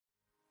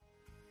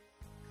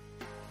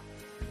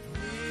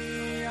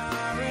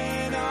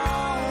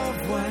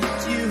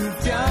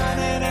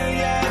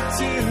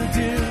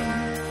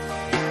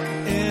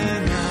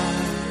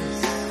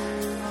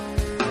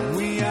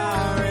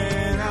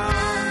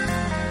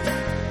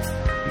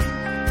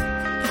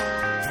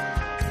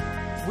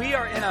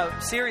in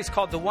a series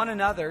called The One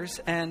Another's,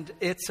 and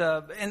it's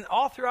and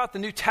all throughout the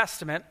New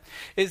Testament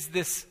is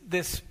this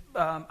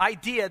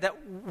idea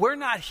that we're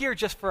not here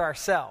just for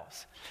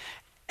ourselves.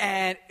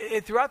 And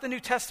throughout the New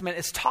Testament,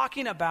 it's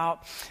talking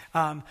about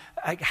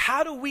like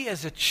how do we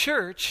as a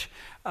church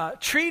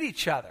treat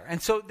each other.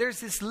 And so there's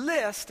this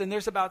list, and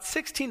there's about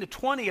 16 to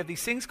 20 of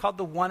these things called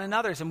the one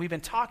another's, and we've been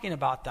talking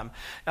about them.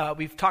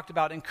 We've talked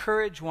about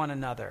encourage one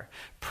another,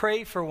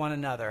 pray for one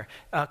another,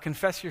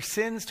 confess your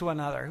sins to one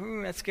another.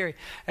 Ooh, that's scary.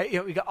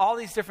 We got all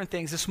these different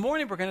things. This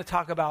morning we're going to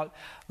talk about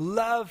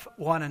love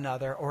one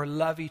another or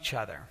love each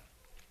other.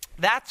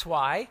 That's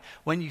why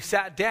when you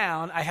sat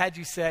down, I had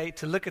you say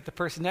to look at the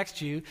person next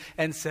to you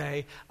and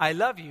say, I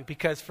love you.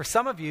 Because for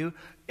some of you,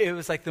 it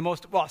was like the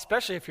most, well,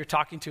 especially if you're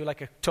talking to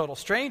like a total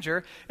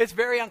stranger, it's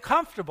very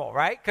uncomfortable,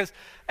 right? Because,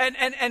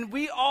 and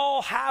we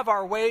all have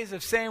our ways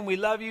of saying we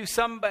love you.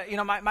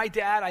 My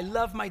dad, I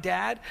love my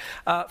dad.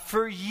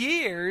 For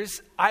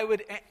years, I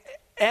would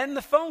end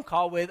the phone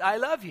call with "I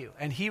love you,"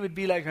 and he would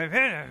be like,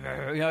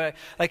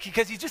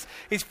 because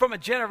he's from a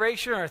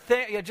generation or a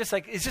thing, just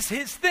like it's just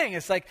his thing.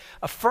 It's like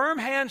a firm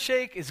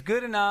handshake is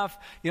good enough.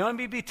 You don't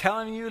need to be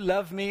telling you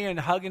love me and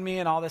hugging me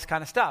and all this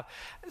kind of stuff.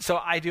 So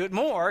I do it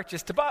more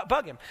just to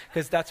bug him,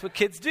 because that's what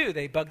kids do.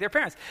 They bug their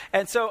parents.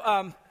 And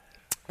so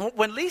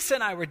when Lisa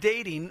and I were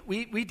dating,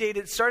 we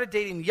started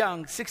dating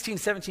young, 16,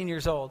 17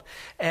 years old,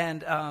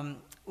 and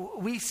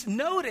we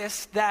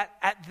noticed that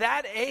at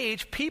that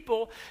age,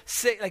 people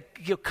say,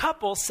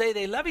 couples say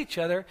they love each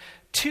other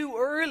too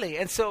early.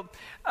 And so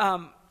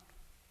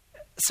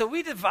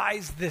we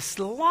devised this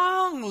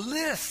long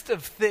list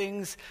of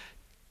things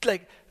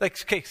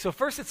okay, so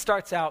first it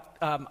starts out,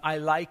 I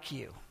like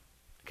you.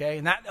 Okay,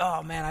 and that,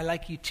 oh man, I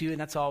like you too, and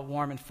that's all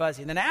warm and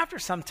fuzzy. And then after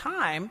some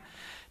time,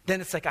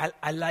 then it's like,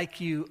 I like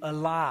you a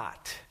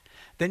lot.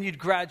 Then you'd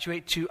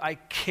graduate to, I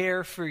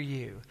care for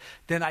you.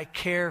 Then I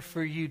care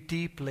for you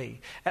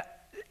deeply.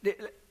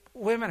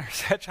 Women are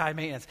such high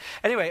maintenance.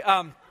 Anyway,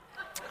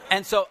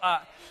 and so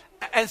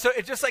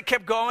it just like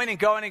kept going and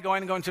going and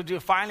going and going until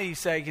finally you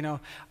say,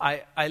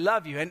 I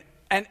love you. And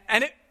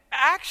it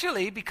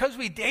actually, because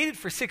we dated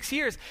for 6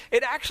 years,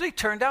 it actually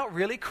turned out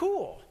really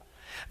cool.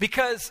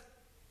 Because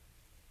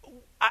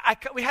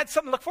we had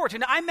something to look forward to.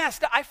 Now, I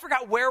messed up. I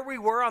forgot where we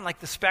were on like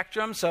the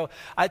spectrum. So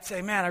I'd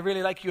say, man, I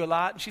really like you a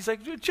lot. And she's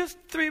like, just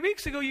 3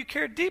 weeks ago, you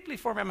cared deeply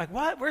for me. I'm like,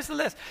 what? Where's the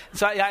list? And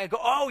so I go,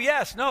 oh,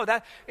 yes, no,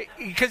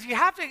 because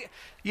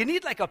you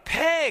need like a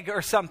peg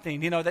or something,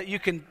 that you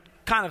can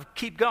kind of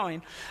keep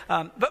going.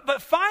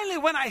 But finally,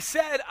 when I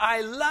said, I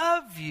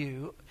love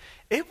you,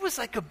 it was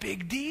like a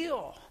big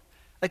deal.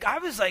 Like I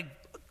was like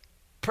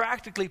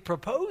practically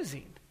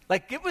proposing.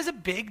 Like it was a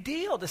big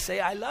deal to say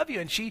I love you,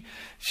 and she,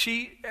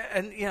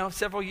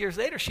 several years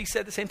later she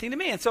said the same thing to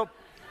me, and so,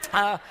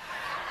 but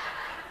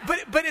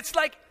it's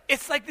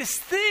like this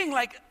thing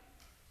like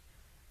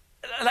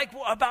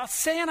about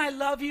saying I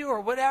love you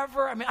or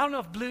whatever. I mean, I don't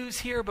know if Blue's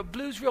here, but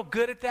Blue's real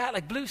good at that.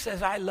 Like Blue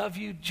says I love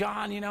you,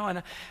 John,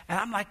 and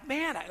I'm like,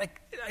 man, like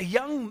a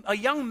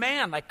young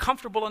man, like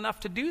comfortable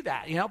enough to do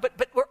that,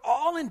 But we're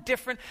all in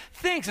different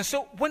things, and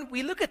so when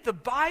we look at the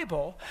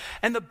Bible,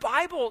 and the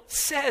Bible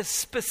says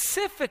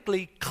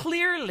specifically,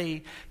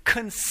 clearly,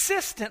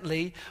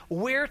 consistently,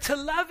 we're to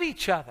love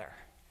each other.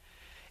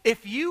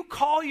 If you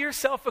call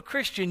yourself a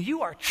Christian,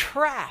 you are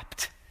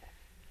trapped.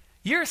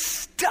 You're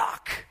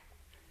stuck.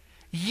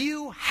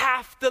 You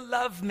have to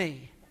love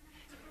me.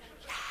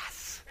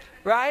 Yes.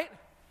 Right?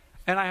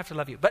 And I have to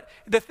love you. But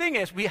the thing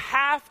is, we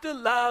have to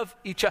love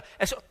each other.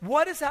 And so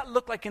what does that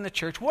look like in the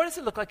church? What does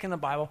it look like in the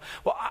Bible?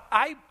 Well,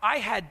 I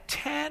had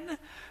 10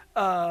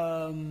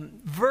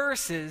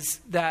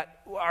 verses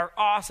that are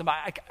awesome.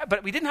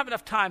 But we didn't have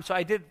enough time, so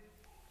I did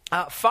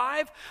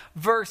 5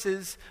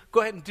 verses.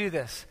 Go ahead and do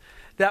this.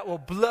 That will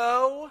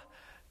blow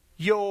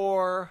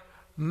your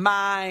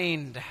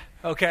mind.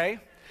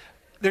 Okay?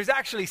 There's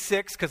actually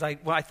 6 because I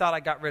thought I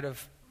got rid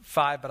of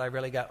 5, but I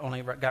really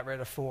only got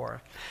rid of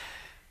 4.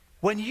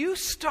 When you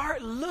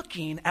start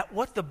looking at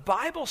what the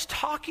Bible's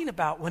talking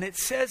about when it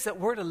says that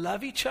we're to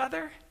love each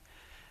other,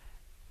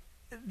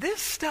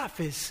 this stuff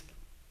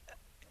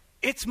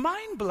it's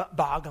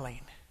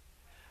mind-boggling.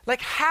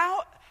 Like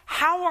how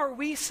are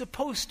we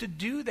supposed to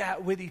do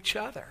that with each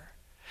other?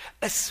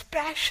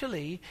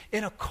 Especially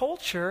in a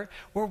culture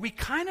where we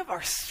kind of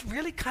are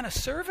really kind of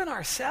serving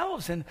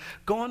ourselves and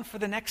going for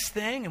the next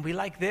thing, and we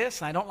like this,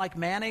 and I don't like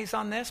mayonnaise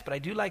on this, but I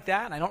do like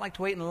that, and I don't like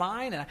to wait in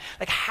line, and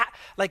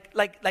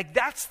like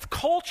that's the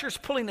culture's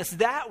pulling us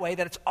that way,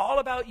 that it's all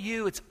about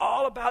you. It's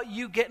all about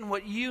you getting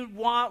what you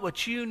want,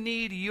 what you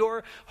need,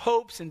 your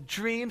hopes and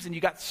dreams, and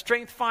you got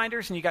strength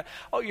finders, and you got,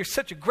 oh, you're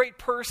such a great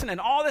person, and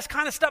all this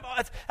kind of stuff.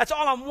 That's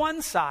all on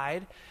one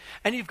side.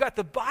 And you've got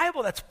the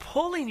Bible that's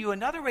pulling you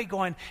another way,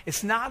 going,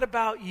 it's not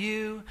about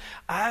you.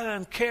 I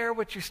don't care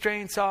what your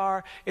strengths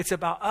are. It's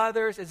about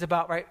others. It's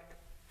about, right?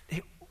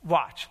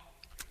 Watch.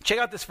 Check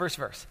out this first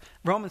verse.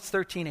 Romans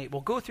 13:8.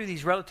 We'll go through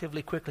these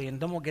relatively quickly, and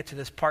then we'll get to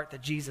this part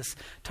that Jesus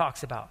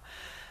talks about.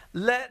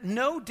 Let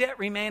no debt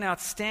remain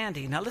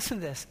outstanding. Now listen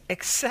to this.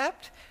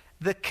 Except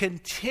the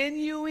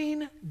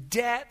continuing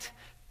debt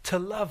to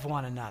love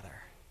one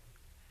another.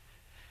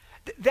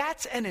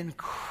 That's an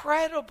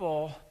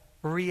incredible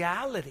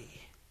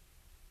reality.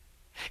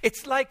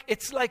 It's like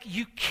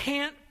you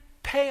can't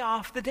pay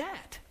off the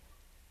debt.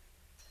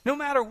 No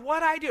matter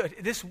what I do,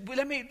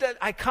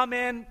 I come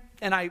in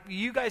and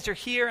you guys are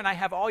here and I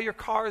have all your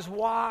cars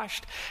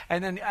washed,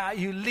 and then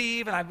you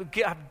leave and I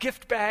have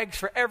gift bags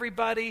for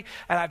everybody,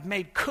 and I've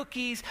made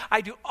cookies. I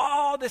do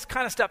all this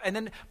kind of stuff, and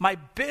then my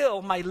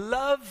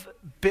love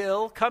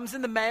bill comes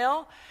in the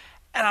mail,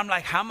 and I'm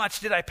like, how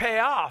much did I pay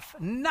off?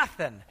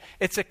 Nothing.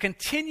 It's a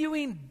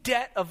continuing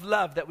debt of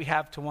love that we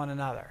have to one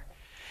another.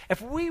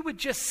 If we would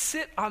just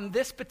sit on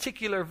this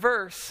particular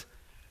verse,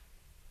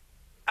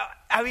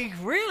 I mean,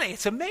 really,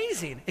 it's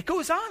amazing. It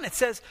goes on. It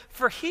says,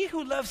 for he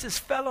who loves his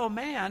fellow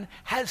man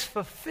has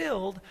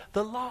fulfilled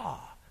the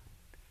law.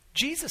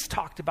 Jesus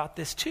talked about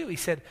this too. He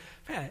said,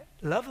 man,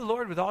 love the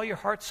Lord with all your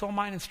heart, soul,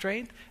 mind, and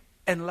strength,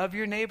 and love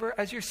your neighbor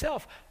as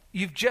yourself.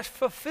 You've just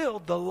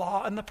fulfilled the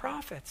law and the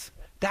prophets.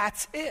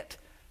 That's it.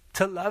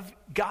 To love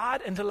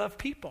God and to love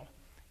people.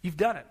 You've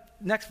done it.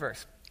 Next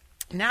verse.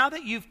 Now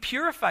that you've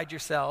purified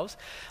yourselves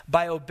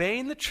by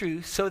obeying the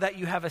truth so that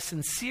you have a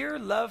sincere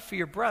love for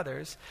your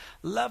brothers,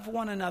 love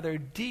one another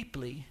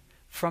deeply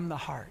from the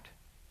heart.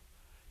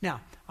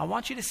 Now, I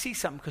want you to see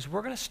something, because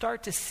we're going to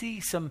start to see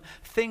some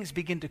things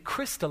begin to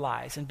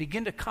crystallize and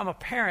begin to come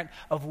apparent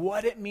of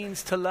what it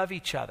means to love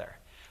each other.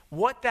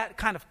 What that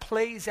kind of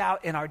plays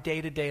out in our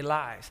day-to-day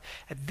lives.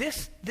 And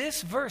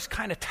this verse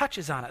kind of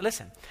touches on it.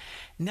 Listen,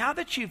 now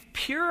that you've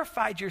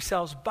purified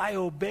yourselves by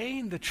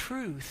obeying the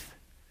truth.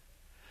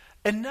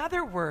 In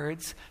other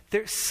words,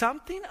 there's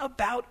something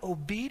about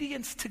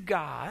obedience to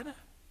God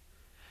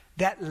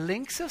that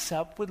links us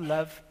up with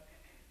love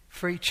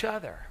for each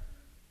other.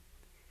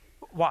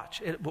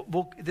 Watch,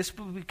 this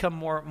will become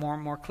more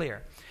and more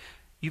clear.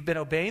 You've been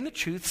obeying the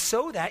truth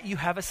so that you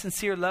have a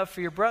sincere love for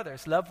your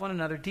brothers. Love one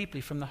another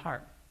deeply from the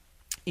heart.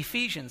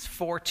 Ephesians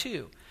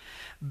 4:2.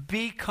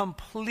 Be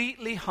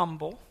completely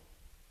humble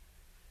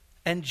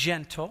and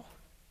gentle.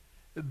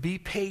 Be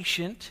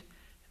patient,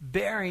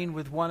 bearing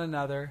with one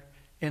another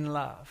in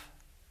love.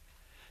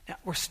 Now,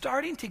 we're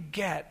starting to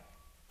get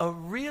a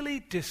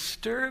really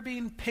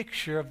disturbing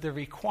picture of the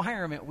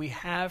requirement we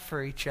have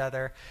for each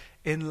other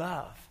in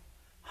love.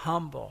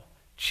 Humble,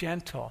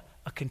 gentle,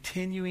 a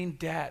continuing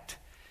debt.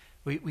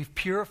 We've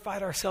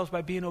purified ourselves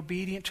by being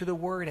obedient to the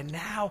word. And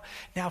now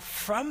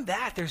from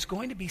that, there's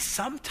going to be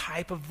some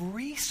type of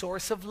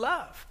resource of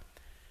love.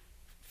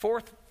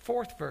 Fourth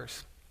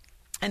verse.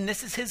 And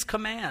this is his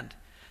command,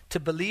 to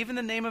believe in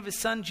the name of his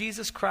son,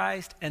 Jesus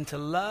Christ, and to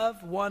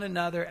love one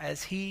another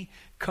as he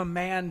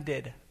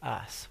commanded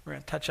us. We're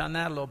going to touch on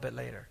that a little bit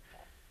later.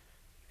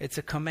 It's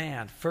a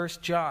command. 1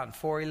 John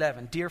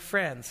 4:11. Dear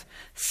friends,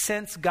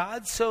 since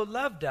God so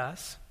loved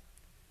us,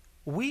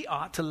 we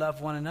ought to love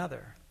one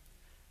another.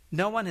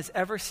 No one has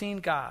ever seen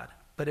God,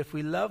 but if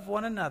we love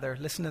one another,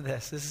 listen to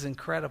this. This is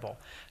incredible.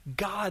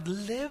 God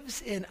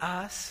lives in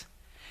us,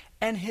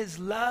 and his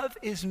love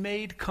is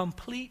made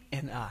complete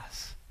in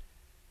us.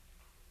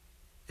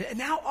 And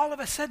now all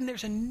of a sudden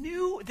there's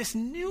this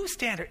new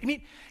standard.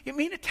 You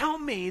mean to tell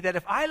me that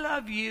if I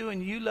love you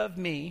and you love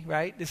me,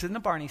 right? This isn't a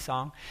Barney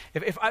song.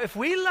 If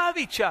we love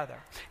each other,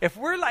 if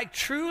we're like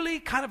truly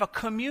kind of a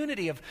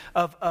community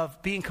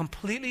of being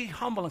completely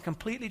humble and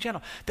completely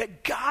gentle,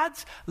 that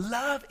God's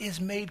love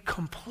is made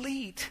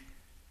complete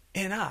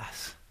in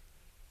us.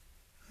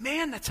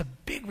 Man, that's a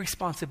big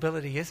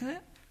responsibility, isn't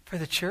it? For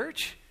the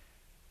church.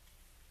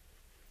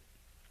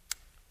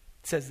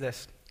 It says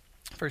this.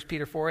 1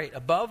 Peter 4:8,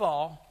 above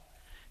all,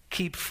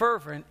 keep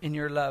fervent in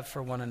your love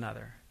for one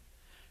another,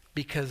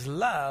 because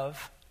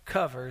love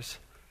covers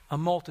a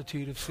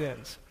multitude of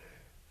sins.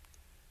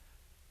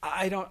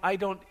 I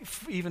don't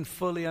even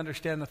fully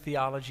understand the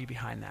theology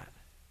behind that.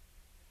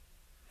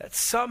 That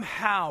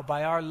somehow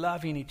by our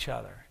loving each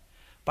other,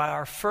 by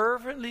our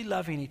fervently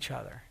loving each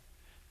other,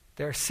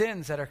 there are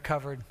sins that are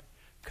covered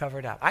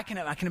up. I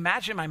can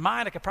imagine in my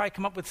mind, I could probably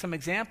come up with some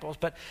examples,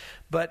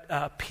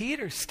 but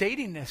Peter's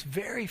stating this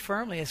very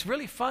firmly. It's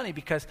really funny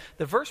because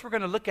the verse we're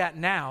going to look at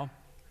now,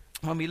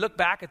 when we look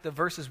back at the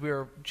verses we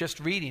were just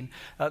reading,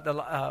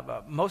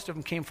 most of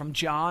them came from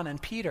John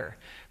and Peter,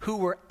 who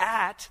were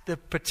at the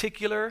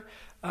particular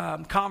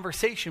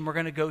conversation we're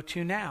going to go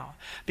to now.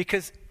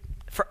 Because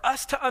for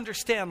us to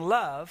understand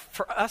love,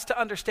 for us to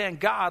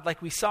understand God,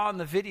 like we saw in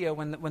the video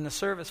when the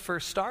service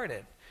first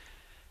started,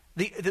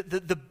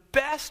 the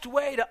best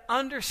way to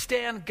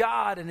understand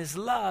God and his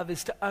love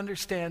is to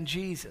understand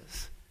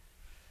Jesus.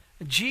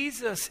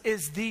 Jesus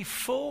is the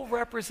full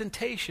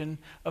representation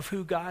of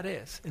who God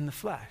is in the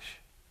flesh.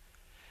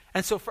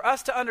 And so for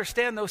us to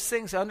understand those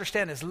things, to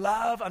understand his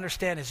love,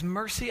 understand his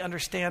mercy,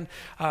 understand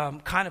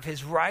kind of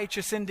his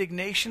righteous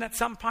indignation at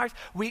some parts,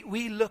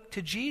 we look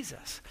to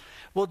Jesus.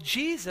 Well,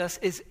 Jesus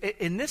is,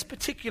 in this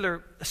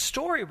particular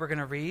story we're going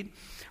to read,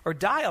 or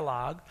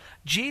dialogue,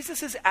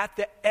 Jesus is at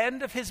the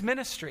end of his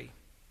ministry.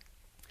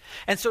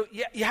 And so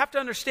you have to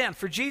understand,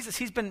 for Jesus,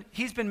 he's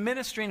been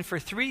ministering for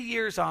 3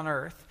 years on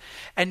earth,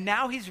 and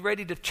now he's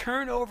ready to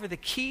turn over the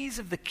keys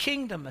of the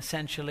kingdom,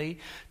 essentially,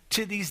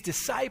 to these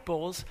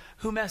disciples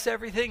who mess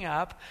everything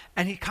up,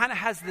 and he kind of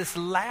has this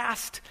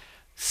last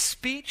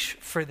speech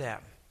for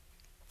them.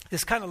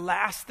 This kind of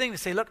last thing to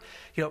say, look,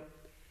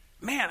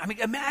 man, I mean,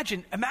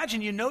 imagine,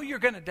 you're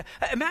going to die.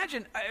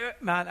 Imagine,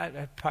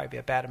 it'd probably be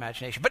a bad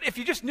imagination, but if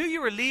you just knew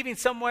you were leaving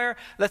somewhere,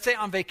 let's say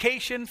on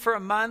vacation for a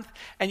month,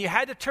 and you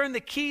had to turn the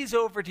keys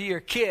over to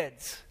your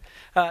kids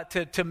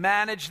to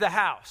manage the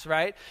house,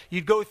 right?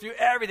 You'd go through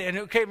everything. And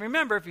okay,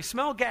 remember, if you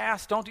smell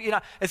gas, don't,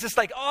 it's just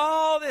like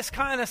all this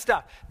kind of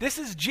stuff. This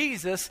is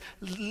Jesus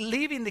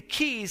leaving the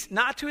keys,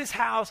 not to his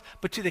house,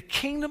 but to the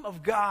kingdom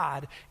of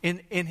God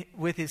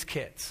with his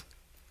kids.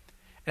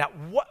 Now,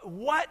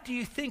 what do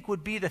you think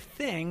would be the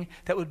thing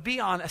that would be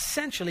on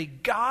essentially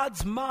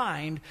God's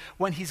mind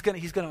when he's going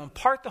to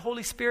impart the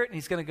Holy Spirit and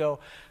he's going to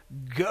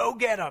go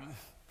get them,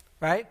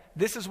 right?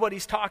 This is what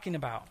he's talking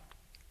about.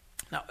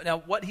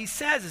 Now, what he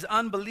says is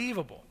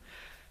unbelievable.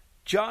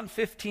 John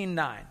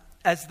 15:9.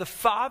 As the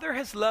Father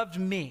has loved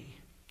me,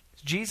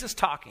 Jesus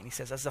talking, he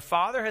says, as the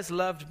Father has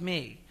loved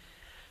me,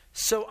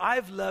 so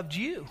I've loved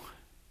you.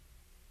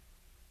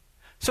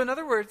 So in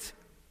other words,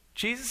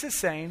 Jesus is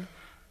saying,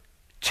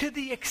 to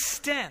the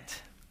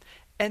extent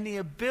and the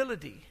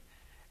ability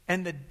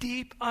and the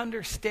deep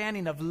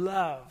understanding of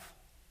love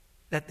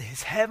that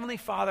his heavenly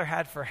Father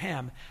had for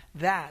him,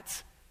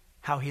 that's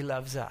how he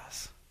loves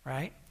us,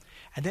 right?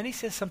 And then he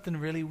says something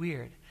really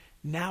weird.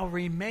 Now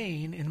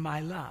remain in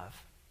my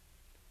love.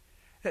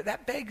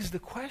 That begs the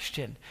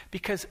question,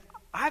 because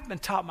I've been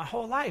taught my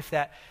whole life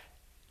that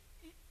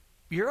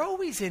you're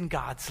always in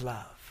God's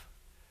love.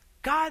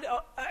 God,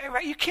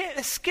 right? You can't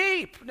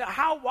escape.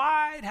 How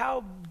wide,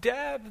 how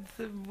depth,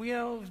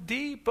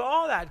 deep,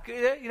 all that.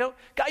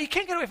 God, you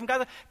can't get away from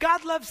God.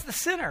 God loves the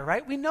sinner,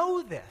 right? We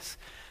know this.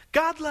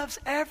 God loves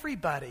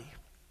everybody.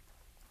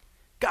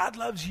 God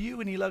loves you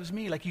and he loves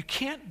me. Like, you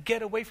can't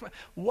get away from it.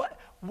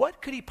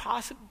 What could he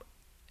possibly...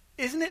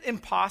 Isn't it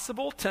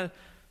impossible to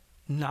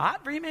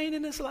not remain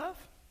in his love?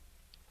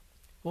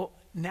 Well,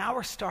 now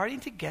we're starting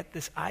to get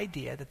this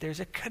idea that there's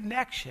a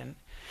connection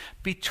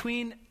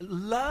between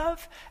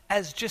love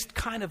as just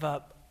kind of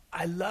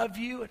I love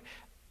you,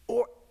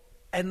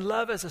 and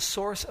love as a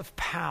source of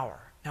power.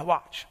 Now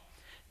watch.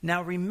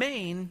 Now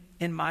remain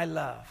in my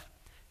love.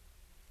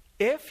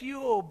 If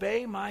you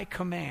obey my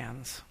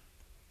commands,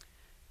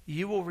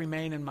 you will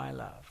remain in my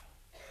love.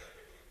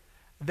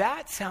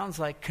 That sounds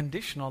like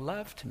conditional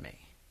love to me.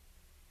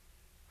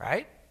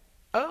 Right?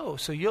 Oh,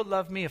 so you'll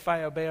love me if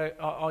I obey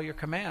all your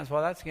commands.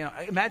 Well, that's,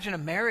 imagine a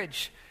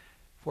marriage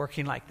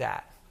working like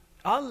that.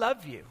 I'll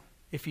love you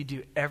if you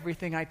do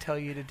everything I tell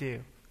you to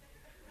do.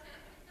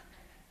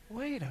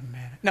 Wait a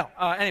minute. No,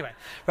 anyway,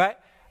 right?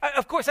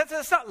 Of course,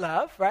 that's not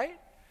love, right?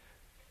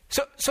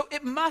 So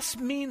it must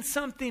mean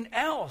something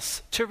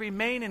else to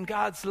remain in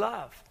God's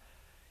love.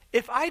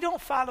 If I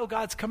don't follow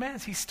God's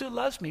commands, he still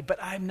loves me, but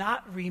I'm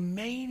not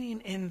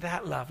remaining in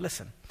that love.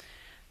 Listen.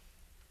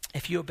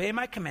 If you obey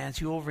my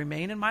commands, you will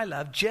remain in my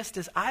love, just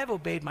as I've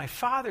obeyed my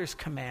Father's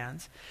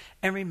commands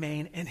and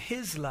remain in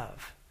his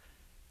love.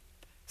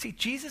 See,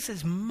 Jesus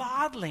is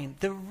modeling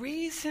the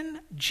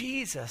reason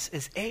Jesus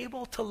is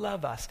able to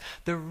love us,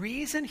 the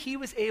reason he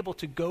was able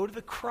to go to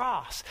the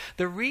cross,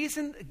 the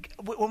reason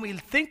when we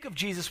think of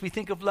Jesus, we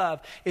think of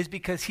love, is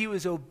because he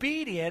was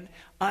obedient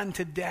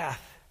unto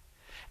death.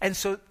 And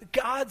so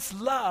God's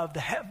love,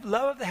 the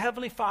love of the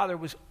Heavenly Father,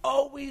 was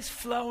always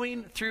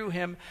flowing through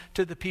him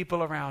to the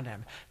people around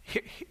him.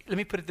 Let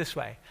me put it this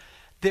way.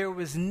 There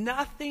was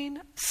nothing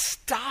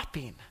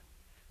stopping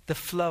the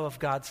flow of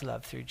God's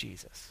love through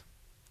Jesus.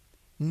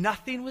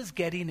 Nothing was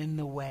getting in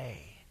the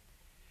way.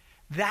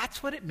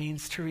 That's what it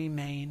means to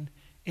remain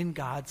in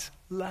God's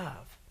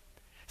love.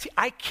 See,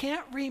 I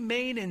can't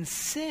remain in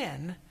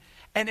sin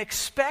and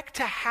expect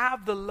to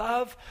have the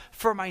love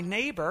for my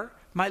neighbor,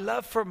 my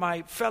love for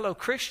my fellow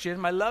Christian,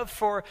 my love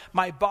for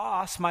my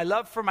boss, my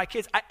love for my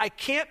kids. I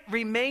can't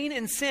remain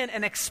in sin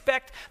and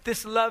expect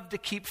this love to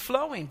keep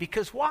flowing.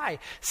 Because why?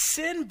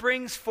 Sin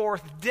brings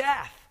forth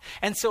death.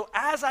 And so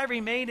as I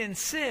remain in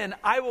sin,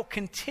 I will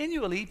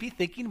continually be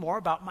thinking more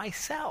about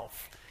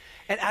myself.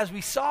 And as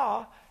we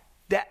saw,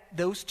 that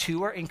those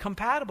two are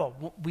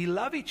incompatible. We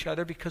love each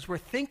other because we're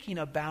thinking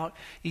about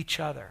each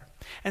other.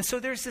 And so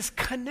there's this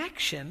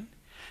connection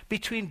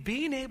between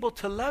being able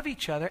to love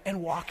each other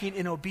and walking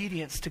in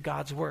obedience to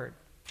God's word.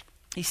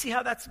 You see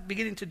how that's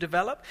beginning to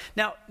develop?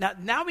 Now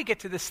we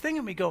get to this thing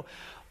and we go,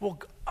 well,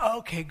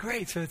 okay,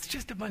 great. So it's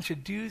just a bunch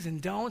of do's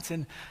and don'ts,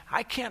 and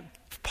I can't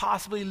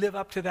possibly live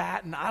up to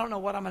that, and I don't know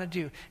what I'm going to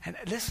do. And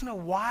listen to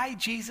why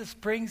Jesus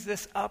brings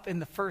this up in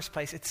the first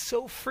place. It's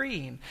so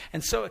freeing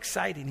and so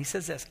exciting. He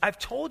says this, I've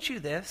told you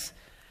this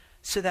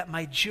so that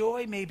my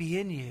joy may be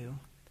in you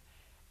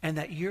and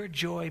that your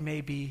joy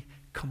may be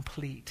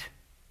complete.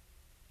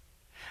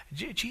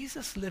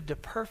 Jesus lived a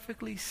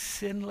perfectly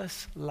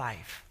sinless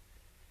life.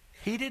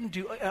 He didn't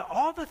do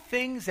all the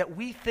things that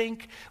we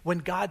think when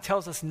God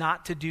tells us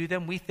not to do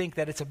them. We think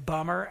that it's a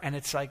bummer and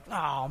it's like,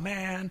 oh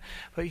man,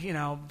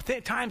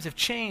 but times have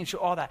changed,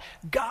 all that.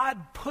 God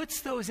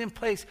puts those in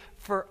place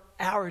for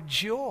our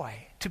joy,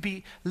 to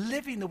be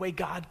living the way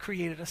God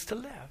created us to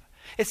live.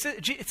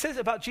 It says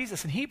about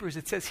Jesus in Hebrews,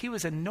 it says he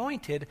was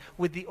anointed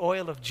with the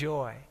oil of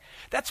joy.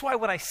 That's why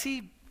when I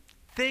see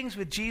things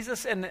with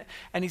Jesus and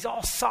he's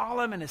all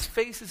solemn and his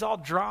face is all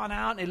drawn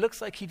out and it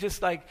looks like he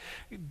just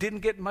didn't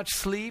get much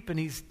sleep and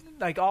he's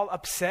all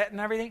upset and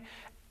everything,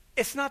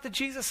 it's not the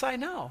Jesus I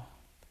know.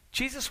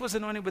 Jesus was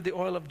anointed with the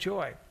oil of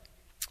joy.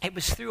 It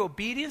was through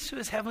obedience to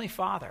his heavenly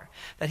Father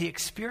that he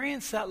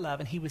experienced that love,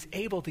 and he was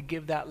able to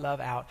give that love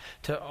out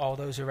to all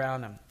those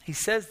around him. He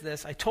says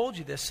this, I told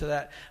you this so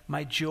that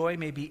my joy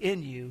may be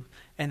in you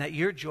and that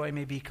your joy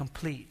may be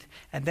complete.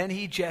 And then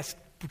he just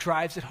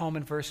drives it home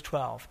in verse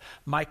 12.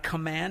 My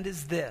command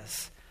is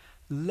this: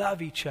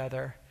 love each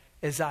other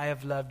as I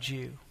have loved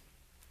you.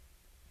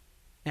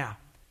 Now,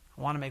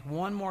 I want to make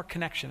one more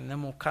connection, and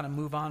then we'll kind of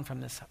move on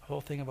from this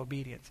whole thing of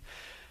obedience.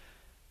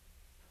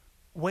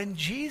 When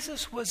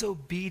Jesus was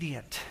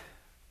obedient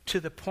to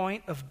the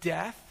point of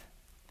death,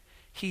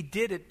 he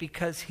did it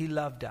because he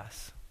loved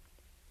us.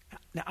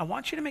 Now, I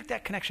want you to make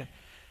that connection.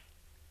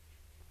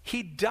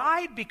 He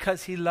died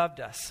because he loved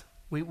us.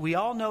 We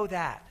all know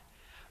that.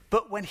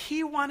 But when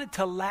he wanted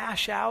to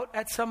lash out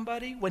at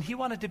somebody, when he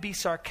wanted to be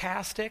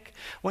sarcastic,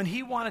 when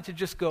he wanted to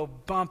just go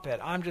bump it,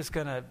 I'm just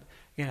going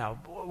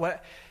to,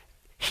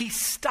 he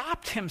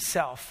stopped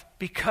himself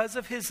because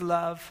of his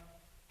love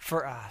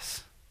for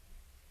us.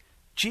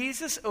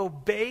 Jesus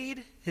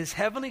obeyed his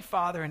heavenly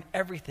Father in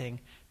everything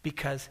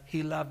because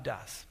he loved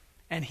us.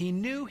 And he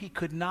knew he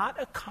could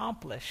not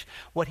accomplish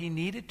what he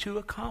needed to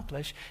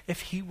accomplish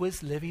if he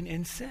was living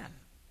in sin.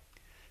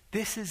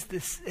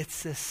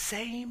 It's the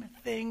same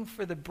thing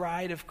for the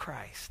bride of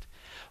Christ.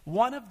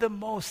 One of the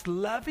most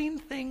loving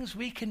things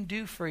we can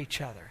do for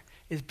each other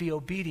is be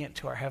obedient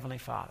to our Heavenly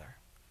Father.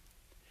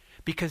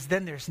 Because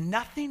then there's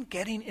nothing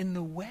getting in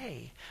the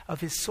way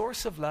of his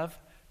source of love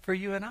for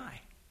you and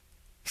I.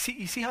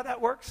 You see how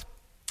that works?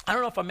 I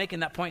don't know if I'm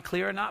making that point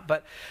clear or not,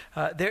 but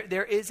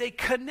there is a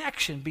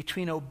connection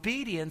between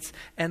obedience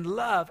and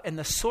love and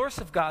the source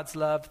of God's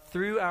love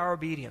through our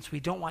obedience.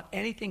 We don't want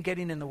anything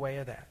getting in the way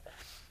of that.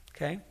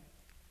 Okay?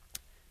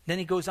 Then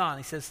he goes on.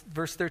 He says,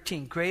 verse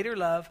 13, greater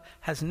love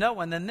has no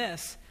one than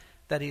this,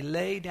 that he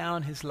lay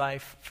down his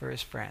life for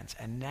his friends.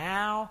 And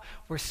now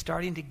we're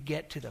starting to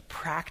get to the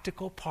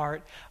practical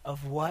part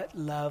of what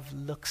love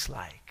looks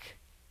like.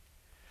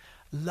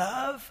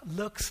 Love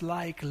looks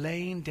like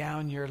laying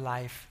down your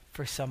life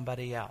for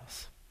somebody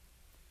else.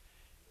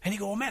 And you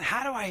go, well, man,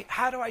 how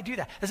do I do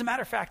that? As a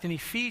matter of fact, in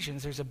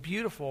Ephesians, there's a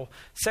beautiful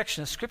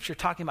section of scripture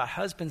talking about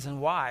husbands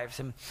and wives.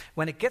 And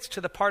when it gets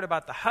to the part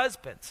about the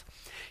husbands,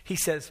 he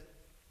says,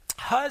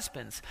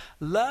 husbands,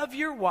 love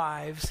your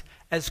wives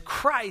as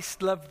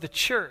Christ loved the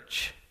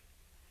church.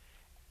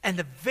 And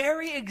the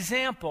very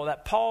example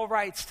that Paul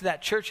writes to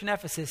that church in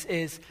Ephesus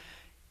is,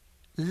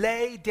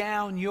 lay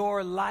down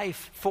your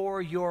life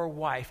for your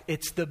wife.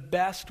 It's the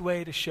best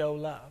way to show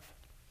love.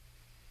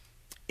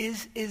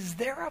 Is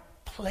there a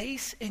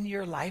place in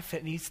your life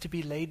that needs to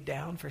be laid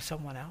down for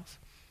someone else?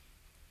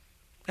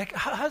 Like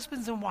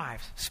husbands and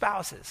wives,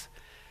 spouses.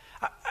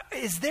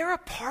 Is there a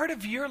part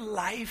of your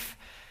life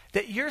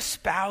that your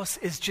spouse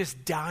is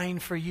just dying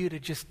for you to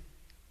just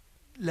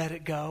let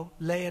it go,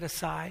 lay it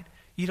aside?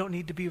 You don't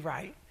need to be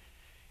right.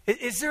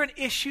 Is there an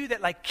issue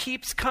that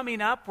keeps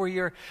coming up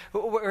where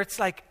it's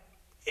like,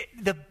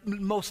 the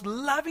most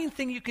loving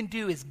thing you can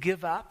do is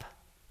give up?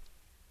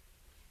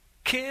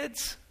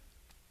 Kids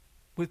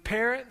with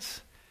parents,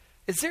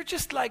 is there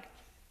just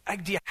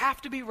do you have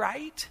to be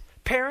right?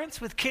 Parents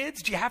with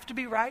kids, do you have to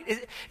be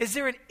right? Is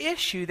there an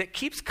issue that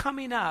keeps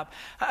coming up?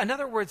 In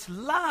other words,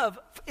 love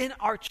in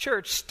our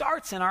church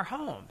starts in our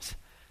homes.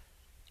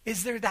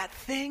 Is there that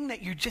thing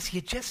that you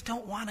just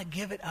don't want to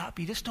give it up?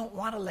 You just don't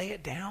want to lay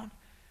it down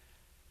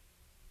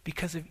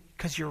because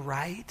you're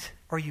right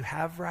or you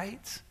have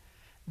rights?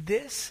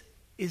 This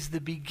is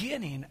the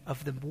beginning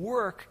of the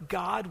work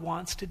God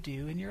wants to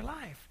do in your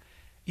life.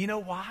 You know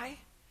why?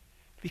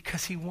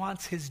 Because he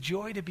wants his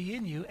joy to be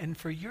in you and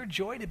for your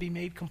joy to be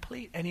made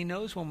complete. And he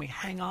knows when we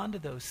hang on to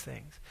those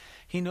things.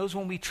 He knows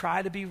when we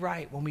try to be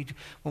right,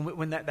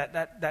 when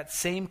that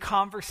same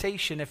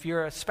conversation, if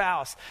you're a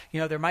spouse,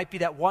 there might be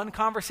that one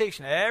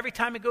conversation. Every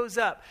time it goes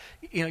up,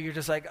 you're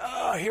just like,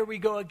 oh, here we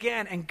go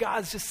again. And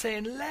God's just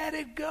saying, let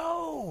it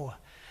go.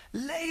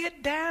 Lay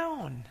it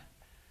down.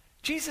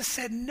 Jesus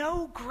said,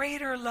 no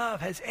greater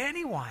love has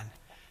anyone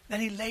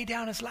than he laid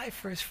down his life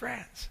for his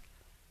friends.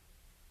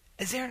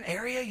 Is there an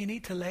area you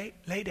need to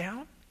lay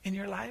down in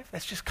your life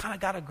that's just kind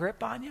of got a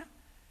grip on you?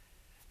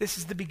 This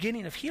is the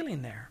beginning of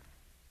healing there.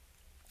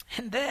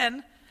 And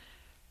then,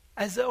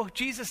 as though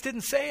Jesus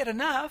didn't say it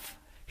enough,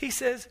 he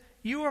says,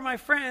 you are my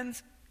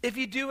friends if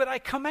you do what I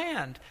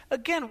command.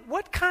 Again,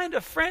 what kind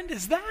of friend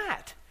is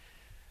that?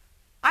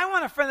 I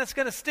want a friend that's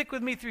going to stick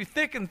with me through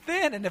thick and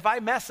thin, and if I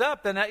mess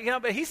up, then,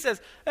 but he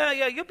says,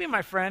 yeah, you'll be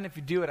my friend if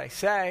you do what I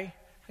say.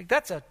 Like,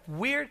 that's a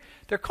weird,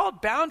 they're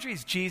called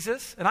boundaries,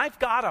 Jesus, and I've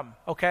got them,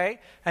 okay?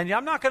 And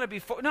I'm not going to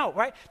be, no,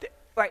 right?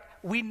 Right,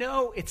 we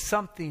know it's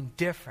something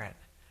different.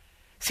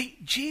 See,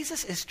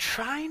 Jesus is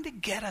trying to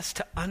get us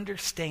to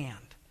understand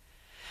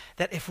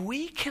that if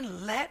we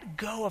can let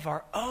go of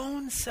our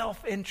own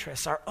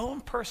self-interest, our own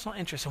personal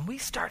interests, and we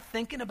start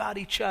thinking about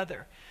each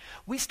other,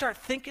 we start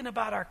thinking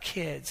about our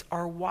kids,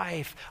 our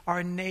wife,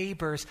 our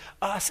neighbors,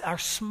 us, our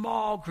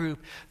small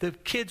group, the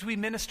kids we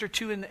minister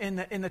to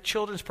in the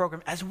children's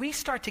program, as we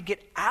start to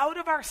get out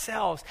of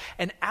ourselves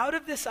and out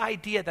of this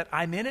idea that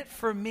I'm in it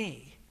for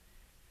me,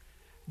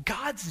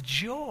 God's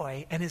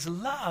joy and his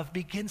love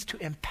begins to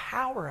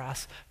empower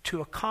us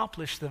to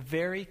accomplish the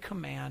very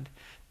command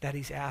that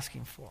he's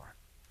asking for.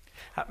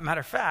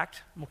 Matter of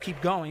fact, we'll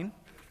keep going.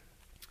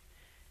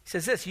 He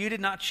says this, you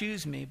did not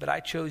choose me, but I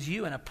chose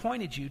you and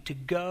appointed you to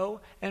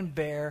go and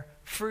bear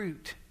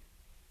fruit.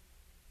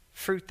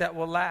 Fruit that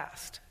will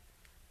last.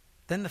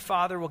 Then the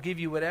Father will give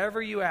you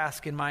whatever you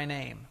ask in my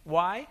name.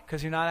 Why?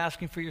 Because you're not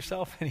asking for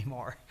yourself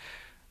anymore,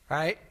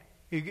 right?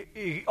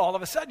 All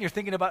of a sudden you're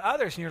thinking about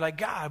others and you're like,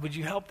 God, would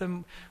you help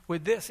them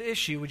with this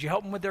issue? Would you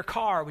help them with their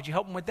car? Would you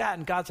help them with that?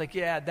 And God's like,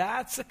 yeah,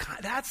 that's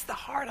the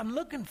heart I'm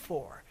looking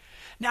for.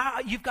 Now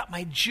you've got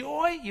my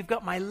joy, you've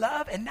got my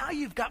love, and now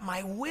you've got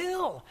my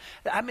will.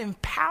 I'm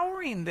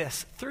empowering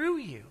this through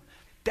you.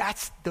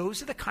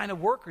 Those are the kind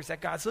of workers that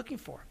God's looking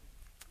for.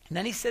 And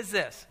then he says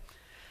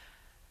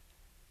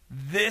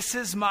this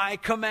is my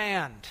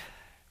command,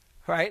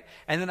 right?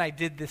 And then I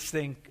did this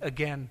thing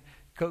again.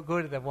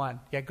 Go to the one.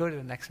 Yeah, go to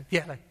the next one.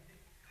 Yeah,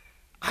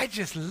 I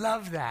just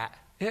love that.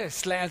 Yeah, it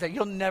slams that.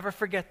 You'll never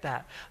forget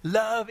that.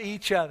 Love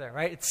each other,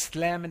 right? It's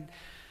slamming.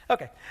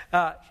 Okay,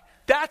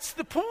 that's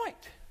the point.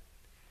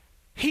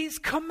 He's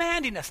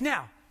commanding us.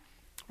 Now,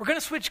 we're going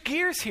to switch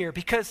gears here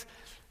because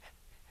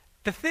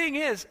the thing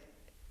is,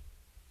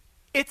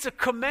 it's a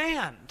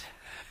command.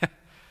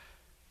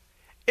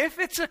 If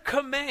it's a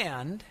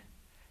command,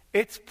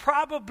 it's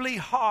probably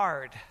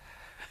hard,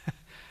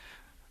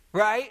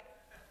 right?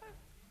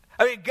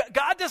 I mean,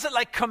 God doesn't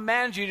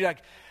command you to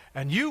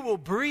and you will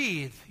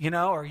breathe,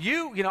 or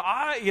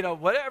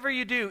whatever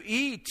you do,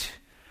 eat.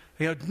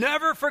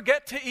 Never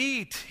forget to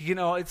eat.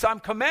 I'm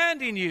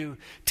commanding you.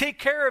 Take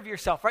care of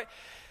yourself, right?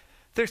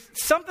 There's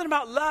something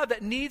about love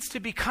that needs to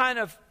be kind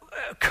of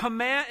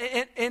command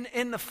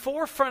in the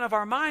forefront of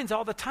our minds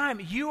all the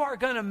time. You are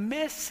going to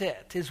miss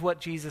it, is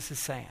what Jesus is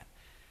saying.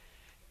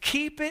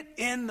 Keep it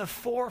in the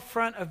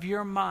forefront of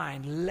your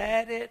mind.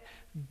 Let it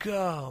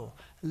go.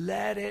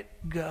 Let it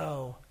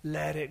go.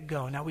 Let it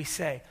go. Now we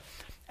say,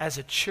 as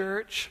a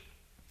church,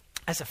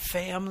 as a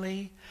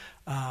family,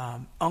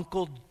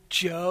 Uncle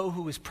Joe,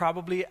 who is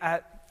probably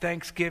at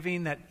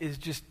Thanksgiving, that is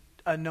just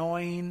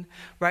annoying,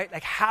 right?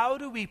 How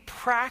do we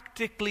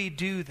practically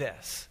do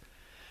this?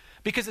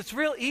 Because it's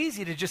real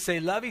easy to just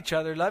say, love each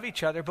other,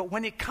 but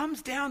when it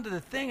comes down to the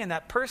thing and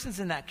that person's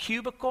in that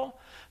cubicle,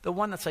 the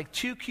one that's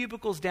 2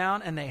 cubicles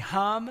down, and they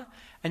hum,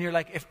 and you're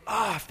like, if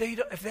they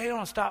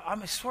don't stop,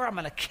 I swear I'm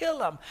going to kill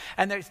them.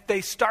 And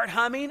they start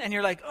humming, and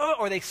you're like, oh,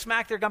 or they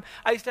smack their gum.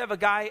 I used to have a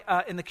guy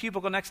in the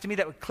cubicle next to me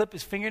that would clip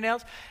his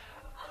fingernails.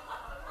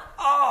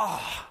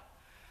 Oh,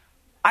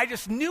 I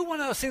just knew one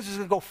of those things was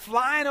going to go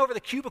flying over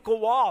the cubicle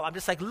wall. I'm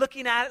just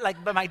looking at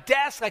it by my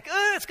desk,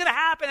 it's going to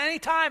happen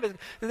anytime. It's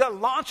going to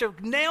launch a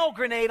nail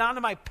grenade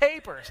onto my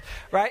papers,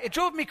 right? It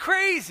drove me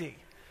crazy.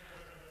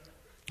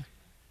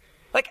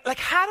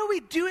 How do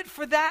we do it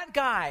for that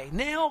guy,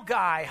 nail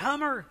guy,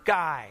 hummer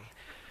guy?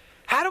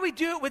 How do we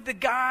do it with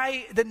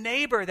the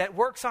neighbor that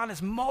works on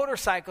his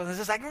motorcycle and is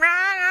just rah, rah,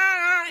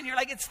 rah, and you're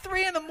it's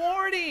 3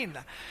 a.m.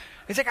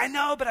 He's I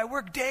know, but I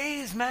work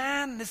days,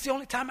 man. This is the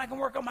only time I can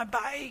work on my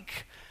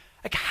bike.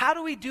 How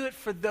do we do it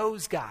for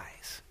those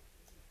guys?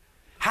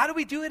 How do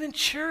we do it in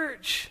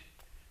church?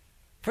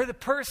 For the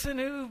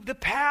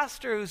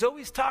pastor who's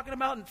always talking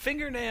about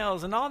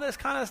fingernails and all this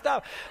kind of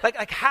stuff.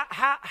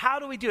 How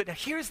do we do it? Now,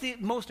 here's the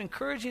most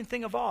encouraging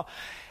thing of all.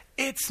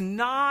 It's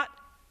not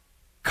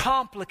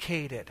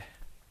complicated.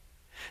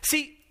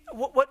 See,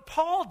 what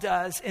Paul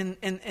does in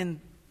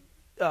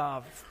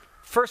 1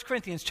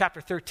 Corinthians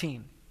chapter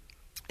 13,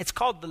 it's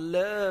called the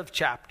love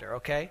chapter,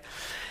 okay?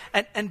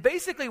 And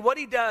basically what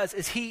he does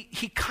is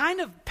he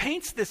kind of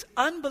paints this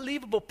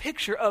unbelievable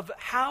picture of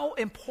how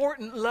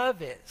important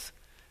love is.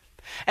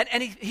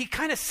 And he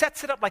kind of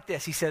sets it up like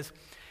this. He says,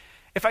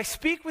 if I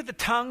speak with the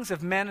tongues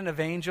of men and of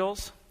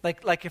angels,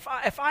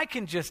 if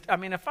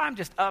I'm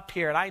just up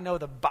here and I know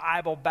the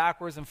Bible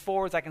backwards and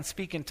forwards, I can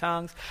speak in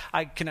tongues.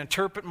 I can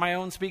interpret my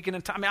own speaking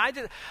in tongues.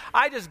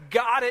 I just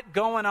got it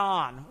going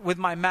on with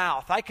my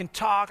mouth. I can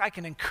talk, I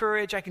can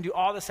encourage, I can do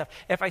all this stuff.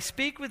 If I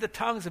speak with the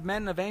tongues of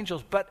men and of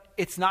angels, but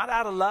it's not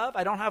out of love,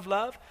 I don't have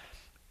love,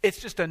 it's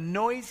just a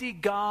noisy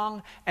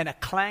gong and a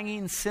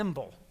clanging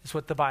cymbal, is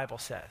what the Bible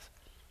says.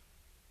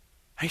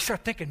 And you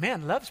start thinking,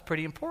 man, love's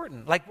pretty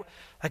important.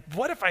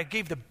 What if I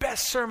gave the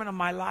best sermon of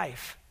my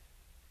life,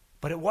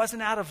 but it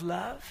wasn't out of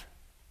love?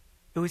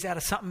 It was out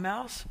of something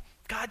else?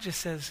 God just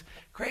says,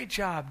 great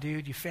job,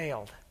 dude, you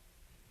failed.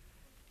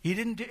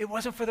 It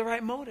wasn't for the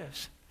right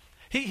motives.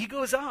 He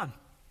goes on.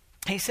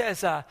 he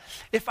says,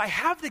 if I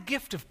have the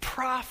gift of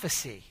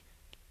prophecy,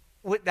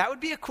 that would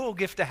be a cool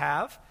gift to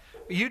have.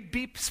 You'd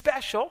be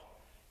special,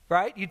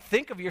 right? You'd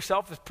think of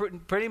yourself as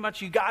pretty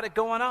much you got it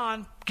going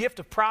on, gift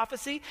of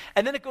prophecy.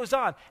 And then it goes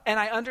on. And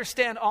I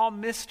understand all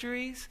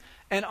mysteries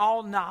and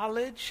all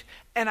knowledge,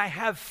 and I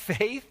have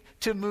faith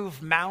to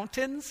move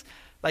mountains.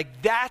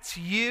 Like, that's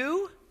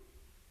you.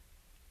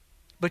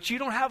 But you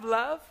don't have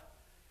love.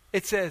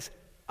 It says,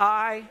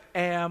 I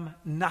am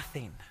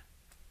nothing.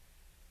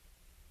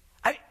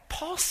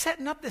 Paul's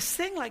setting up this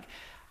thing like,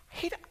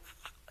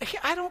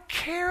 I don't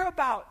care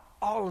about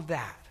all of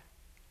that.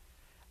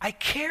 I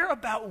care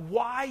about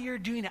why you're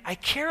doing it. I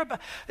care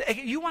about,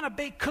 you want to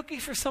bake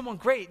cookies for someone,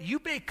 great. You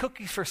bake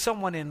cookies for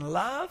someone in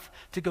love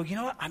to go, you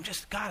know what,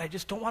 I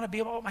just don't want to be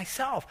about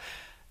myself.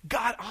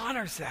 God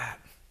honors that.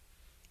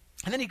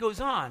 And then he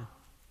goes on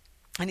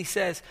and he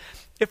says,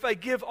 if I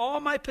give all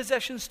my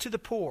possessions to the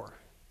poor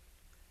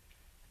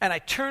and I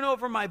turn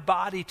over my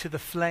body to the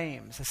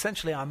flames,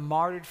 essentially I'm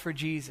martyred for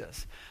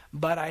Jesus,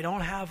 but I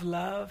don't have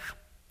love,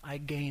 I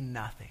gain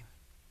nothing.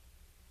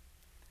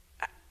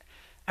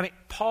 I mean,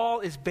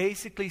 Paul is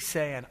basically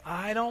saying,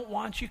 I don't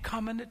want you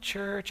coming to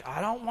church.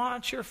 I don't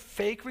want your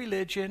fake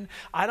religion.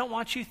 I don't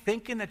want you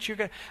thinking that you're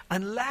going to,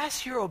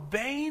 unless you're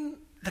obeying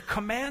the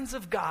commands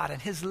of God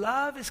and his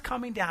love is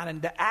coming down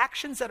and the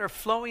actions that are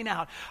flowing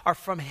out are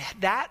from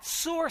that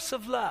source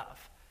of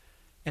love.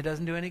 It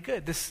doesn't do any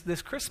good.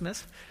 This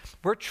Christmas,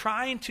 we're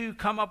trying to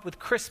come up with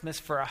Christmas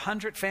for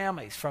 100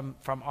 families from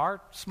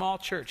our small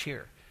church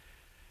here.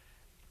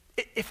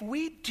 If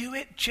we do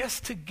it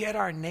just to get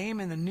our name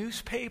in the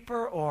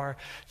newspaper or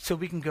so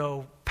we can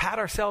go pat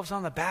ourselves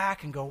on the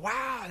back and go,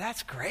 wow,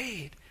 that's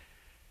great,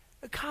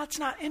 God's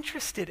not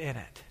interested in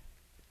it.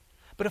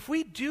 But if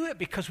we do it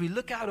because we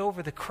look out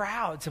over the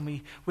crowds and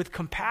we, with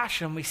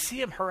compassion, we see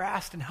them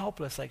harassed and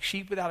helpless like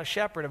sheep without a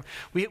shepherd, and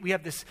we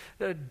have this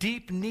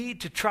deep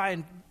need to try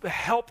and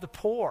help the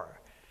poor,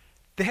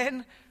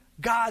 then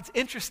God's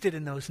interested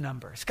in those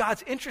numbers.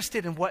 God's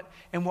interested in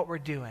what we're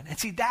doing. And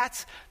see,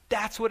 that's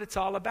what it's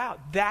all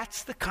about.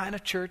 That's the kind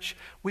of church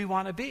we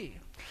want to be.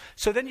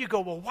 So then you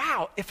go, well,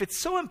 wow, if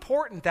it's so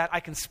important that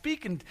I can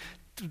speak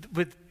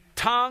with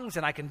tongues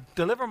and I can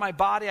deliver my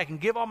body, I can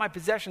give all my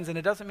possessions, and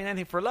it doesn't mean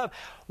anything for love.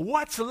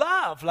 What's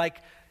love? Like,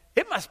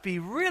 it must be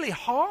really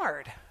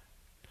hard.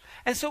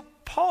 And so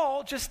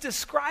Paul just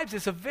describes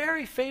this, a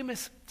very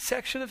famous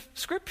section of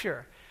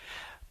Scripture.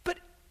 But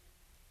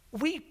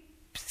we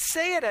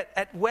say it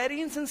at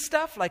weddings and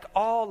stuff, like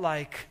all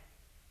like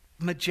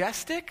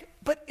majestic,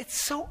 but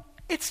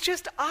it's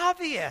just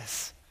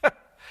obvious.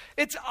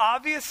 It's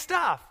obvious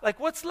stuff.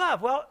 Like, what's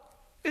love? Well,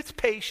 it's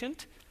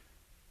patient.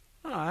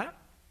 All right,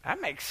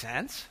 that makes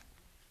sense.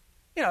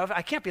 You know,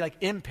 I can't be like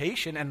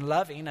impatient and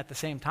loving at the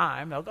same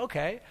time.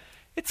 Okay,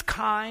 it's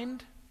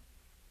kind.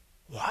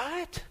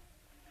 What?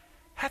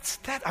 That's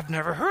that. I've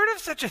never heard of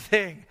such a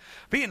thing.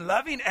 Being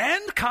loving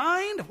and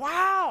kind.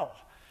 Wow.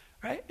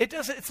 Right?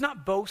 It's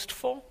not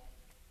boastful.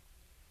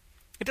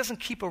 It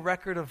doesn't keep a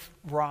record of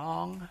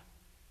wrong.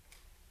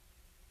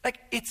 Like,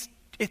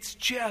 it's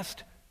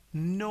just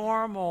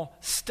normal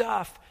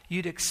stuff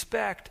you'd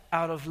expect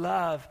out of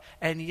love,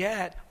 and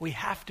yet we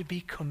have to be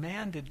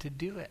commanded to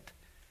do it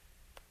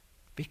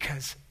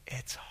because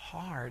it's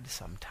hard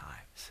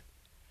sometimes.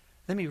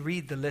 Let me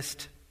read the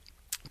list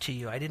to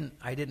you. I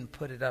didn't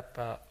put it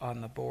up on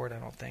the board, I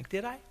don't think.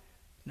 Did I?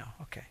 No,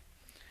 okay.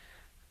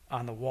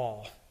 On the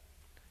wall.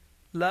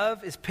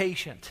 Love is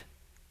patient.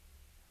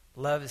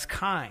 Love is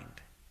kind.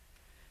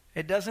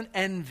 It doesn't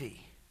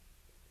envy.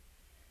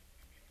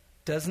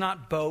 Does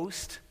not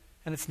boast,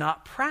 and it's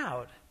not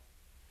proud.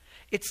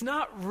 It's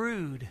not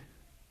rude.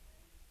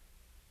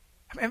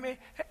 I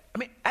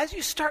mean, as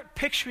you start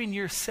picturing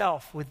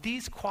yourself with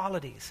these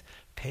qualities,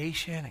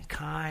 patient and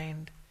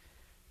kind,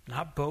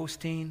 not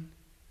boasting,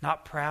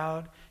 not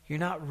proud, you're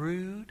not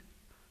rude.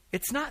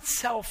 It's not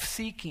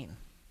self-seeking.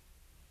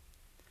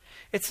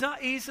 It's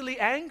not easily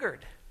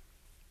angered.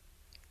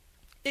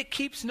 It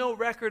keeps no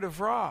record of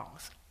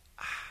wrongs.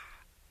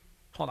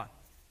 Hold on.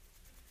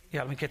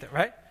 Yeah, let me get that,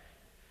 right?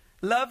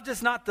 Love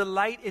does not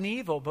delight in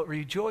evil, but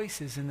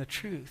rejoices in the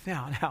truth.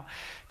 Now,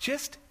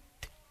 just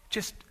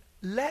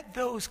let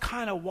those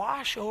kind of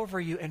wash over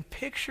you and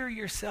picture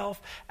yourself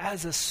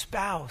as a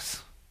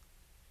spouse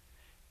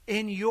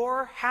in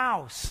your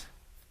house.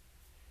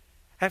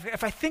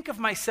 If I think of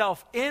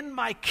myself in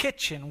my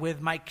kitchen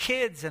with my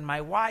kids and my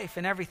wife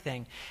and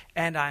everything,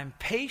 and I'm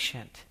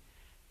patient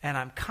and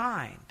I'm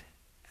kind,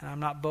 and I'm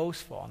not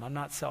boastful, and I'm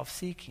not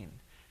self-seeking,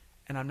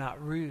 and I'm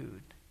not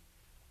rude,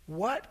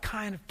 what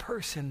kind of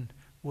person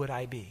would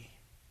I be?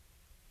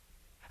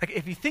 Like,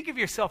 if you think of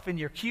yourself in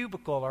your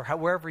cubicle or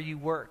wherever you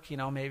work, you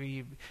know,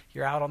 maybe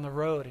you're out on the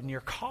road in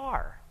your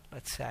car,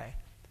 let's say,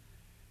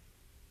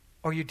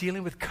 or you're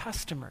dealing with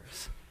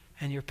customers,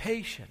 and you're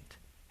patient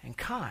and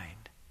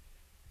kind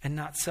and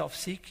not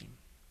self-seeking.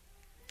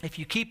 If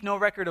you keep no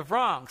record of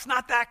wrongs,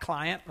 not that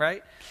client,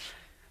 right?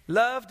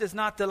 Love does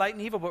not delight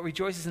in evil, but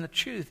rejoices in the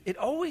truth. It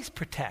always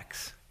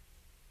protects.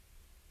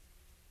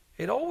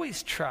 It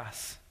always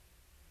trusts.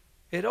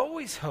 It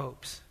always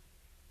hopes.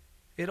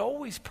 It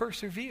always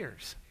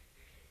perseveres.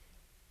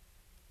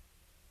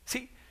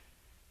 See,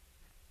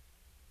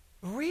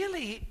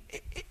 really,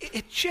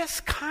 it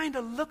just kind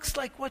of looks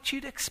like what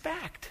you'd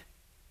expect.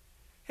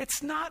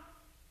 It's not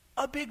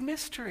a big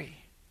mystery.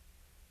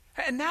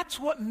 And that's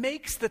what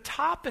makes the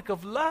topic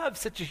of love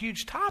such a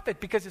huge topic,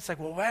 because it's like,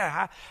 well,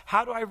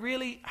 how do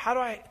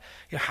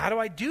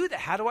I do that?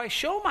 How do I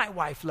show my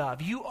wife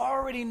love? You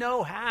already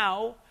know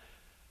how.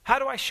 How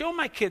do I show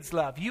my kids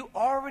love? You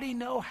already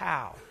know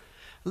how.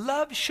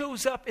 Love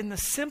shows up in the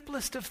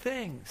simplest of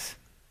things.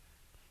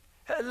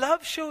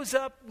 Love shows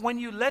up when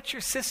you let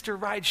your sister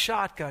ride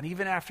shotgun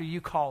even after you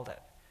called it.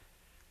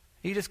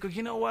 You just go,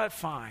 you know what?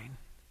 Fine.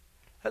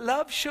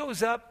 Love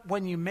shows up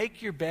when you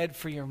make your bed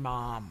for your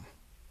mom.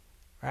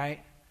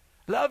 Right?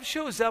 Love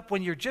shows up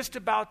when you're just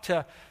about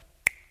to,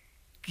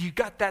 you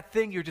got that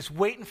thing, you're just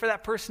waiting for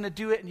that person to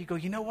do it, and you go,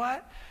 you know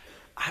what?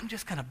 I'm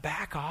just going to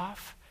back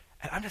off,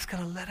 and I'm just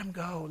going to let him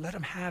go, let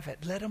him have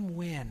it, let him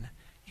win.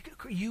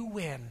 You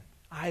win,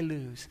 I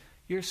lose.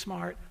 You're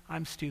smart,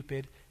 I'm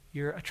stupid.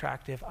 You're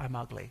attractive, I'm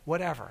ugly.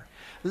 Whatever.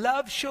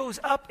 Love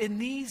shows up in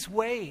these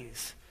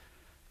ways.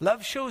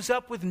 Love shows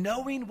up with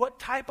knowing what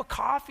type of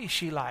coffee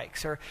she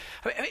likes.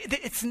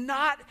 It's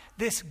not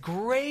this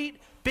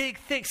great big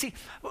thing. See,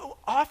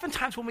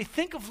 oftentimes when we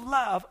think of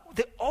love,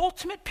 the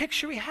ultimate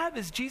picture we have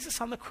is Jesus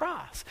on the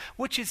cross,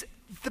 which is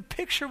the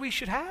picture we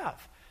should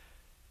have.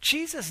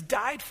 Jesus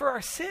died for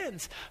our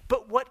sins,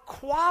 but what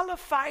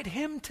qualified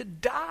him to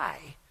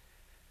die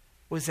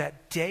was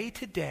that day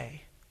to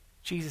day,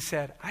 Jesus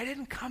said, I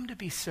didn't come to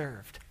be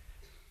served,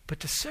 but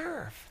to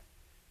serve,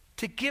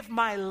 to give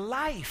my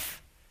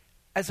life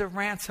as a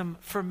ransom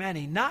for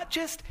many, not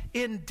just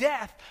in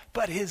death,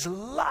 but his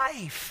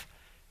life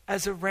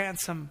as a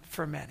ransom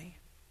for many.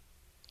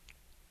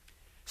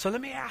 So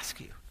let me ask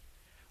you,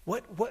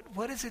 what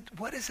does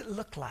it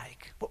look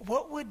like?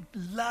 What would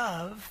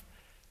love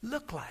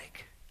look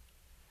like?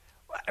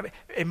 I mean,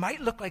 it might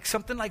look like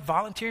something like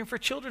volunteering for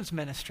children's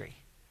ministry,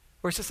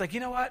 where it's just like, you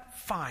know what?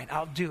 Fine,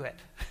 I'll do it.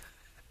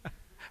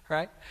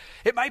 Right?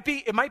 It might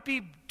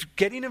be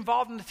getting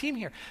involved in the team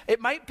here. It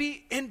might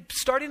be in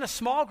starting a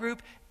small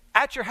group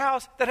at your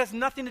house that has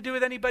nothing to do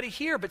with anybody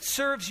here, but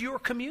serves your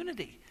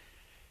community.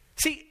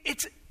 See,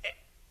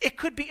 it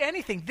could be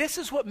anything. This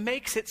is what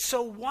makes it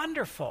so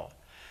wonderful.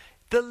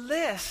 The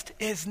list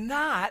is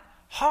not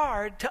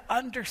hard to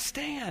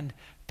understand.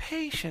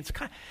 Patience.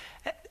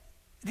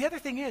 The other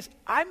thing is,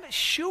 I'm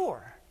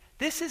sure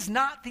this is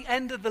not the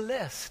end of the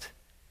list.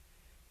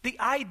 The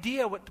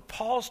idea, what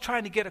Paul's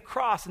trying to get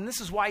across, and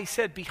this is why he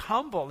said be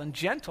humble and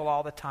gentle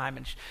all the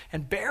time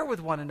and bear with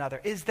one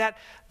another, is that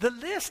the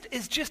list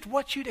is just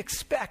what you'd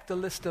expect a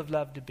list of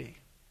love to be.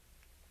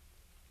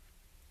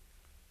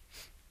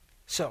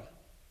 So,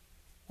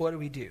 what do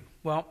we do?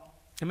 Well,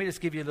 let me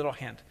just give you a little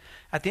hint.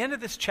 At the end of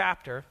this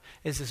chapter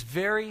is this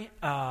very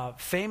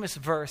famous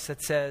verse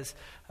that says,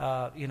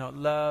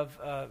 love,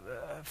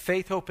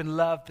 faith, hope, and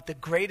love, but the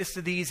greatest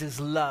of these is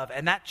love.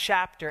 And that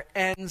chapter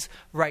ends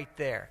right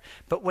there.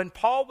 But when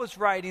Paul was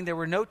writing, there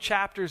were no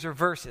chapters or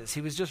verses.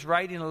 He was just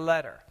writing a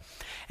letter.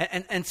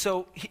 And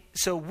so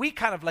we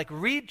kind of like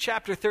read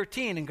chapter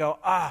 13 and go,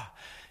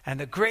 and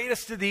the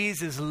greatest of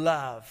these is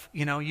love.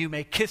 You know, you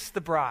may kiss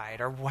the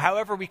bride, or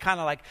however we kind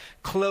of like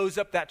close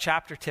up that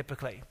chapter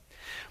typically.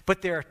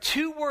 But there are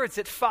two words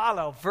that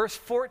follow verse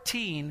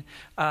 14,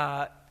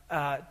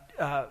 chapter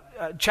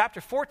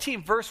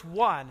 14, verse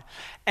 1.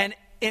 And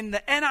in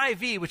the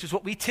NIV, which is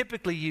what we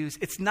typically use,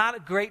 it's not a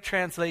great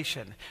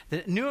translation.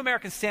 The New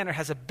American Standard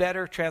has a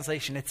better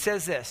translation. It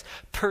says this: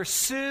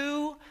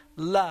 pursue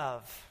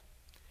love.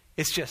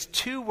 It's just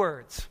two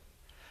words.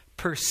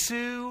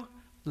 Pursue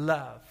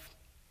love.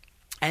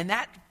 And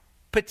that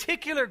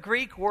particular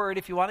Greek word,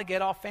 if you want to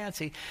get all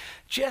fancy,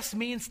 just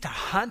means to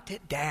hunt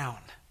it down,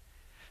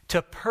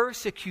 to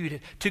persecute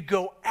it, to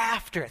go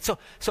after it. So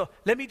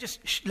let me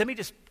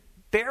just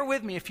bear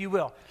with me, if you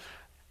will.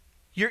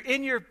 You're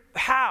in your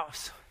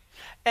house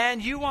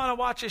and you want to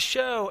watch a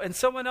show, and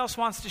someone else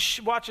wants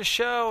to watch a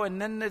show,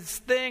 and then this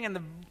thing, and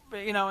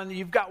and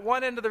you've got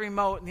one end of the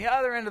remote and the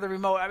other end of the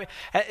remote. I mean,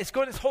 it's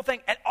going this whole thing,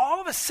 and all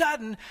of a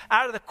sudden,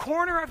 out of the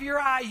corner of your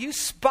eye, you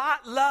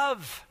spot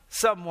love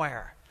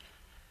somewhere,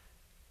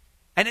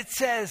 and it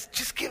says,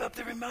 "Just give up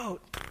the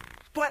remote."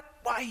 What?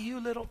 Why, you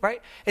little,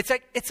 right? It's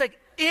like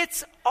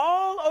it's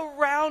all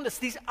around us.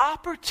 These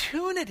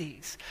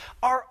opportunities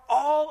are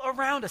all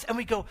around us, and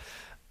we go,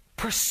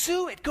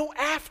 pursue it, go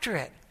after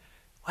it.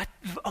 What?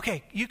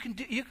 Okay, you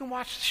can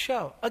watch the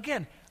show.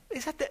 Again,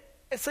 it's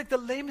like the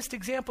lamest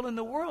example in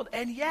the world.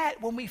 And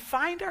yet, when we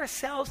find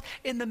ourselves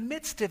in the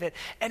midst of it,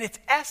 and it's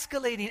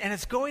escalating, and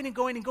it's going and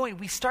going and going,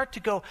 we start to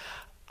go,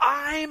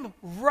 I'm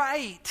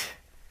right.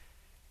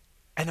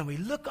 And then we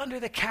look under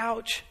the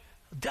couch,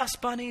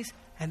 dust bunnies,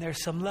 and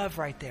there's some love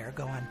right there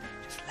going,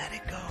 just let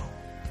it go.